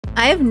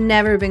I have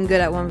never been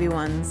good at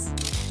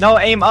 1v1s. No,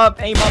 aim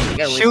up, aim up.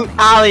 Yeah, Shoot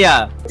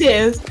Talia.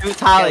 Yes. Shoot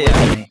Talia.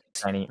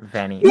 Vanny,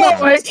 Vanny,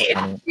 Vanny,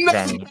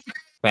 Vanny,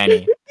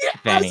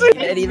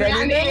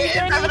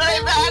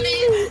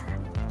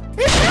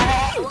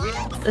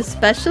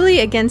 Especially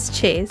against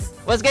Chase.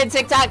 What's good,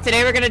 TikTok?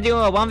 Today we're gonna do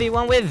a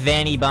 1v1 with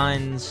Vanny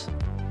Buns.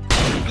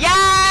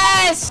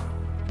 Yes!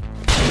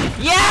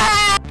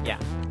 Yeah! Yeah.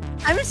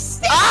 I'm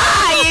sick.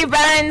 Ah, you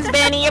buns,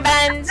 Vanny, you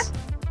buns.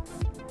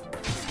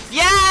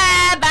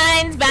 Yeah,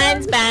 buns,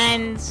 buns,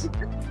 buns.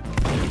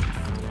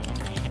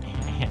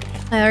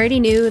 I already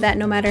knew that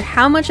no matter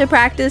how much I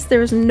practiced, there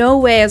was no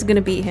way I was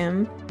gonna beat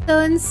him. So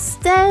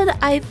instead,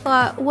 I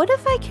thought, what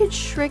if I could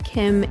trick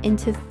him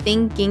into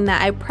thinking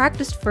that I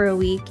practiced for a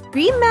week,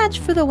 rematch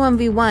for the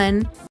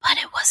 1v1, but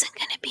it wasn't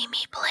gonna be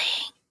me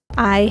playing.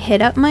 I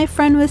hit up my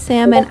friend with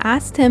Sam and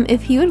asked him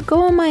if he would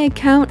go on my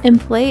account and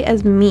play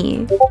as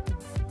me.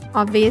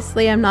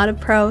 Obviously, I'm not a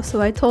pro,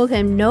 so I told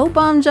him no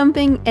bomb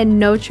jumping and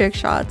no trick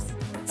shots.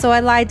 So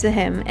I lied to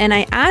him, and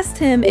I asked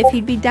him if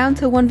he'd be down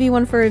to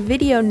 1v1 for a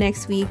video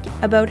next week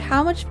about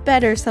how much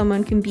better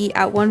someone can be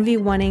at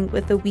 1v1ing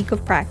with a week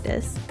of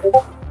practice.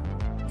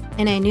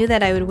 And I knew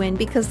that I would win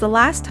because the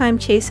last time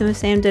Chase and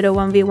Sam did a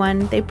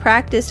 1v1, they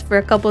practiced for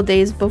a couple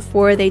days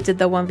before they did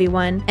the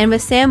 1v1,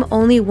 and Sam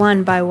only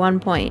won by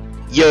 1 point.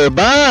 Your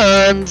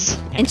buns!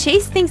 And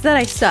Chase thinks that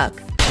I suck.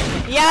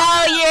 Yo,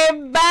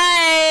 your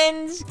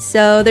buns!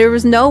 So there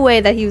was no way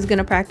that he was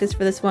gonna practice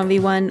for this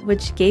 1v1,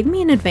 which gave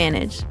me an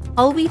advantage.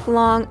 All week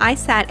long, I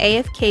sat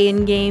AFK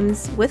in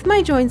games with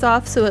my joins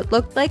off so it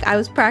looked like I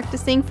was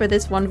practicing for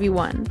this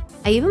 1v1.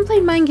 I even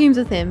played mind games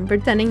with him,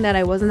 pretending that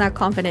I wasn't that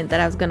confident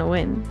that I was gonna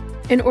win.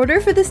 In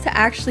order for this to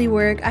actually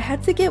work, I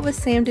had to get with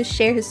Sam to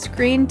share his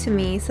screen to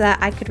me so that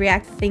I could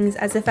react to things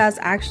as if I was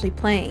actually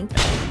playing.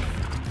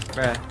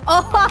 Bruh.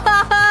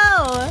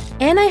 Oh!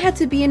 And I had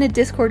to be in a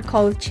Discord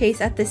call with Chase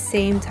at the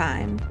same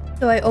time.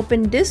 So I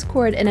opened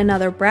Discord in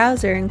another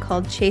browser and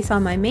called Chase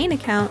on my main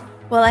account,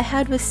 while I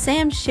had with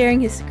Sam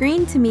sharing his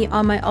screen to me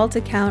on my alt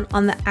account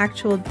on the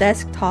actual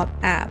desktop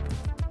app.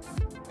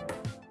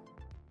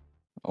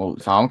 Oh,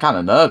 so I'm kind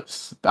of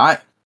nervous.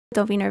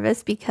 Don't be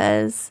nervous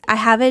because I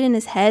have it in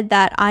his head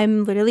that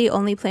I'm literally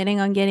only planning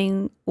on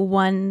getting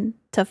 1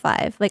 to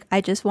 5. Like, I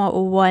just want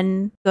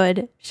one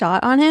good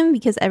shot on him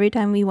because every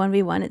time we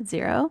 1v1, it's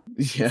 0.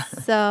 Yeah.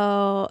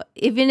 So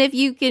even if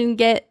you can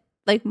get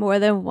like more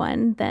than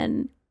 1,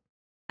 then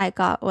I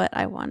got what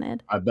I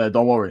wanted. I bet.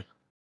 Don't worry.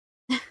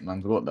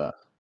 Man's got that.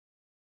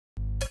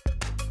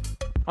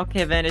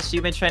 Okay, Venice,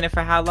 you've been training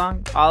for how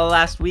long? All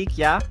last week,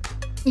 yeah?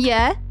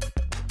 Yeah?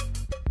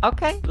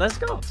 Okay, let's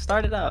go.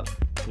 Start it up.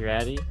 You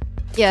ready?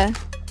 Yeah.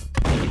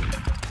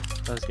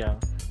 Let's go.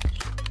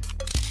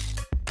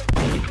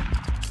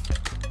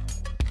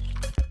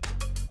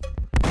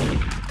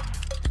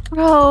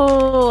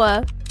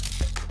 Bro!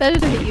 Better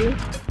to hit you.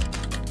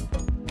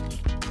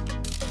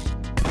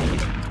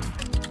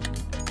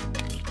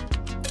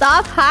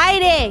 Stop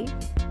hiding!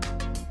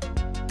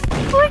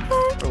 Oh my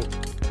god. Oh.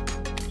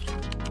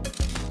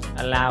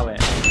 Allow it.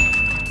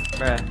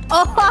 Bruh.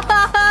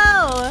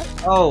 Oh!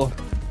 Oh!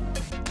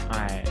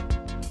 Alright.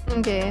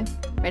 Okay.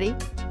 Ready?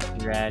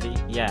 You ready?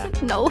 Yeah.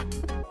 No.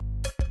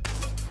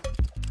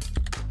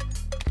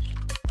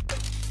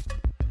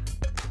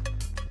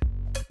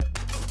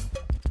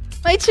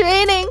 My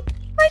training!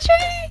 My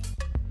training!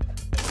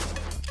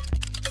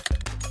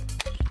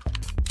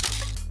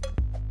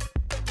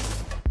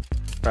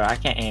 Bro, I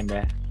can't aim,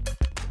 bruh.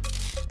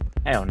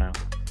 Hell no.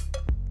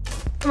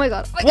 Oh my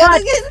god. Oh my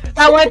What? god.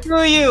 I went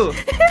through you!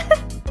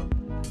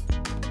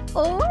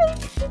 Oh my god.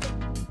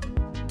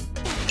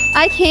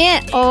 I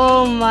can't.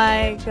 Oh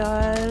my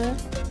god.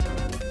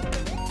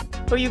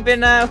 Who you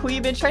been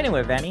training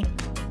with, Vanny?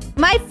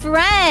 My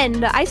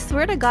friend! I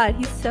swear to god,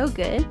 he's so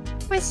good.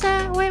 What's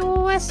their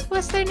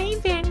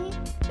name, Vanny?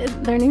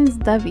 Their name's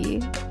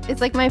Debbie.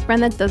 It's like my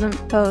friend that doesn't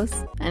post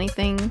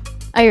anything.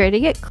 Are you ready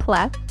to get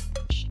clapped?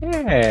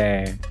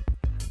 Sure.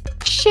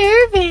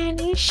 Sure,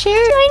 Vanny, sure.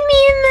 Join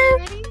me in the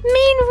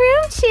main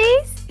room,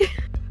 Chase.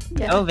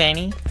 Yeah. Go,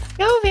 Vanny.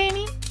 Go,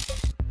 Vanny.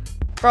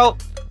 Bro.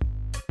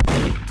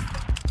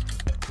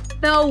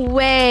 No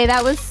way,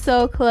 that was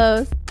so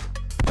close.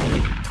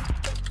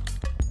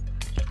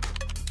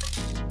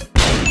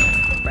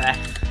 Bruh.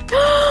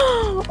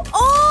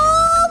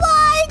 Oh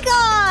my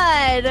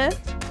god!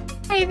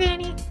 Hey,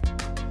 Vanny.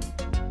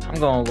 I'm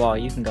going wall.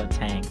 You can go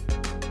tank.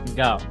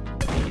 Go.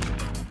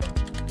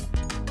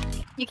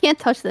 You can't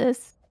touch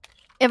this.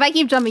 If I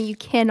keep jumping, you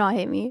cannot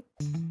hit me.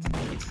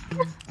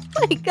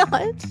 Oh my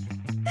god.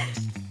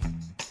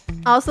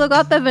 I also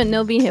got the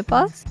vanilbean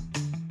hitbox.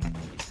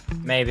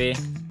 Maybe.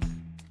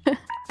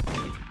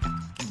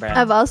 Bruh.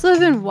 I've also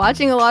been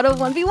watching a lot of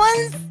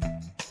 1v1s.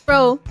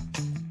 Bro.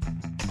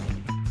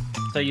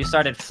 So you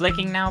started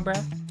flicking now,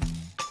 bruh?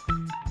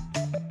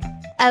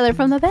 I learned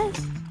from the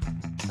best.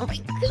 Oh my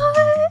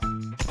god.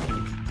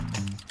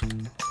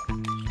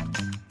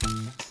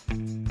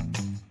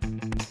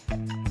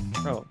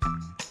 Bro.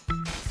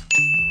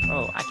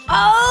 Bro, I can't.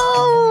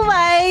 Oh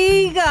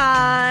my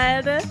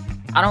god.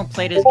 I don't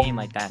play this game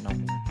like that no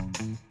more.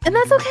 And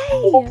that's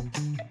okay.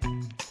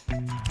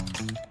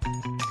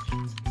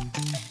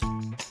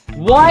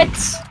 What?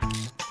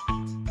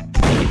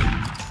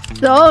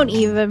 Don't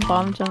even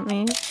bomb jump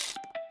me.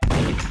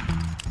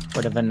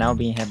 What a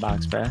vanilbean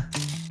hitbox, bruh.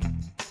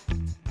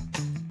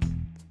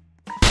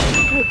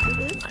 Oh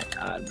my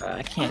god, bruh.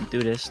 I can't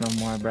do this no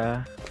more,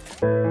 bruh.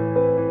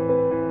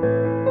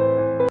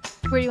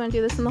 Where do you want to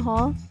do this, in the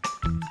hall?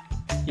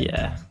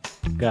 Yeah.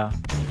 Go.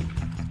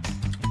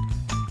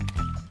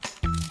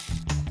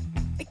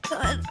 My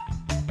god.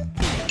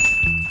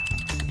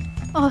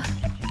 Oh.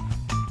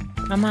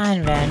 Come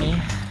on, Vanny.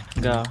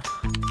 Go.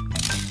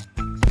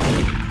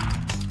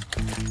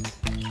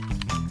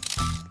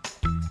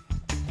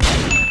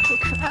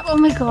 Crap. Oh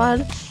my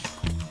god.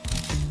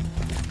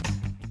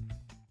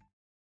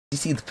 You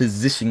see the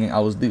positioning I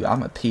was doing?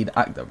 I'm a paid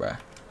actor, bruh.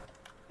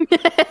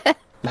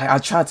 Like, I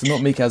tried to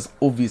not make it as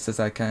obvious as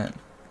I can.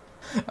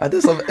 I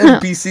did some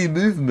NPC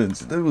movements.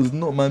 That was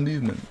not my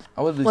movement.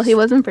 Well, he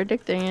wasn't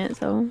predicting it,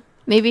 so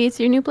maybe it's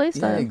your new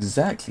playstyle. Yeah,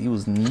 exactly. It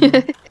was new.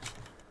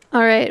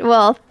 Alright,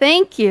 well,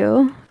 thank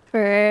you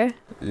for...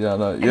 Yeah,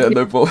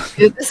 no problem.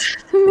 do this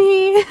with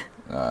me.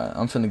 Alright,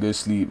 I'm finna go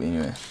sleep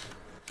anyway.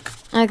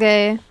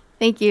 Okay,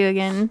 thank you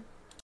again.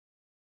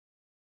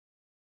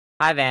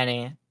 Hi,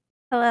 Vanny.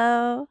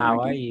 Hello. How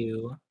are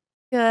you?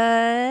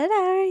 Good,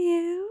 how are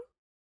you?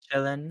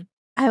 Chillin'?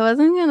 I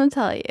wasn't gonna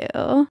tell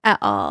you at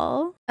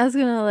all. I was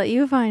gonna let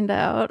you find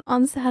out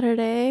on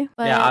Saturday,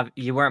 but... Yeah,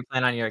 you weren't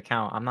playing on your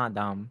account. I'm not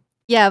dumb.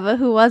 Yeah, but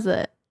who was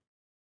it?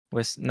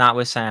 Not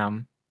with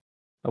Sam.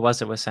 Or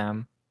was it with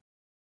Sam?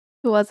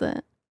 Who was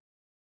it?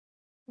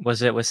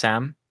 Was it with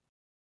Sam?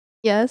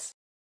 Yes.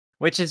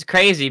 Which is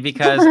crazy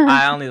because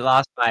I only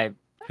lost by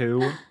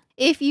 2.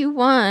 If you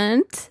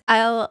want,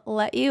 I'll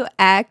let you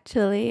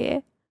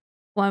actually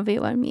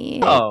 1v1 me.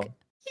 Oh.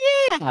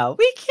 Yeah,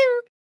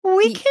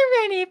 we can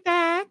run it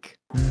back.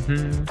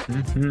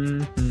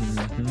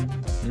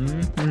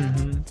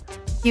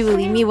 You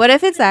believe me? What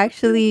if it's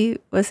actually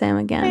with Sam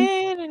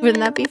again? Wouldn't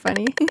that be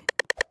funny?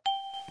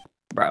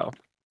 Bro.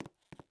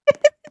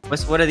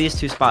 What are these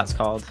 2 spots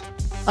called?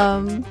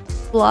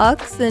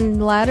 Blocks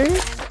and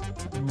ladders?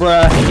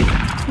 Bruh.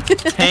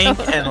 Tank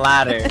and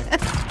ladder.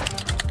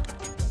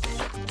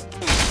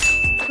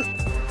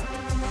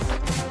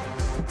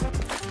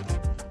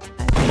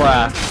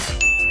 Bruh.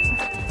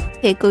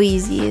 Okay, go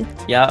easy.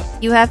 Yep.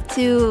 You have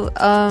to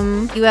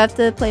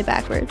play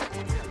backwards.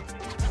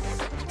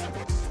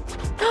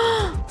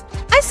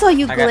 I saw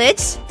you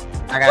glitch.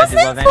 I gotta What's do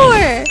that love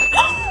for?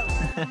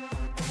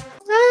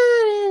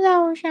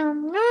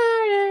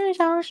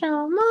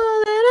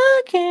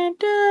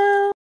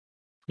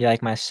 You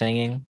like my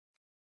singing?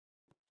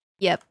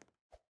 Yep.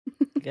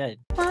 Good.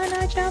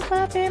 Wanna jump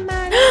up in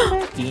my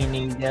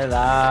Lamborghini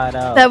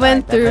gelato. That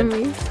went through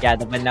me. Yeah,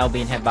 the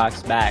vanilbean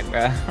hitbox back,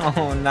 bro.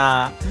 Oh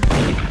nah.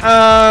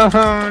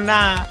 Oh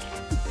nah.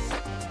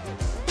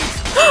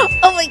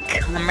 Oh my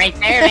god. I'm right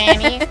there,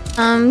 Annie.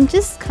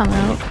 Just come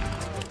out.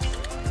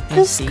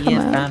 Just see it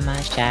from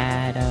my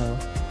shadow.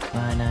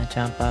 Wanna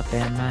jump up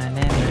in my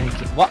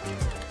Lamborghini? What?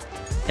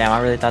 Damn, I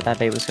really thought that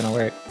bait was gonna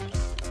work.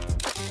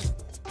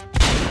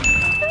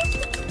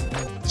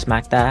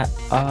 Smack that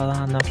all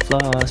on the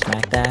floor.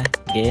 Smack that.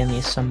 Give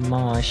me some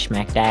more.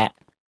 Smack that.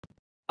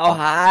 Oh,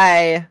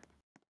 hi.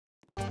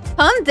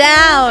 Calm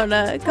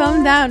down.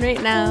 Calm down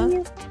right now.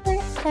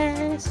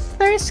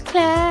 First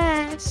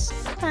class.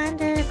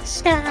 Under the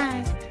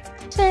sky.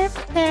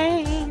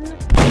 Surfing.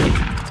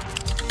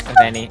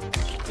 Vanny,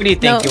 who do you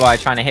think you are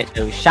trying to hit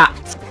those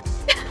shots?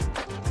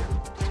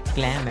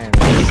 Glamorous.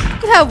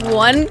 You have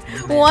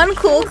one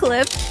cool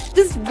clip.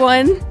 Just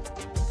one.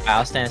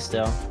 I'll stand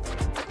still.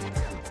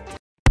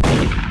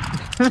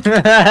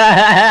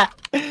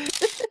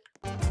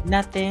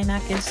 Nothing I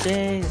can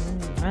say.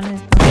 Running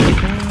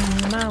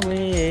from my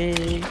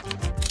way.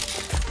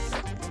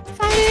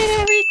 Fight it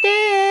every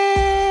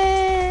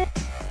day.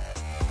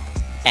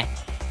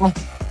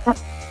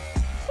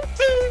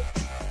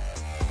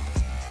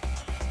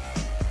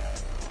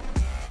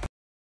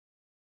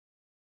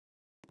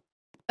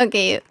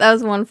 Okay, that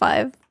was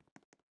 1-5.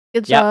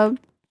 Good job.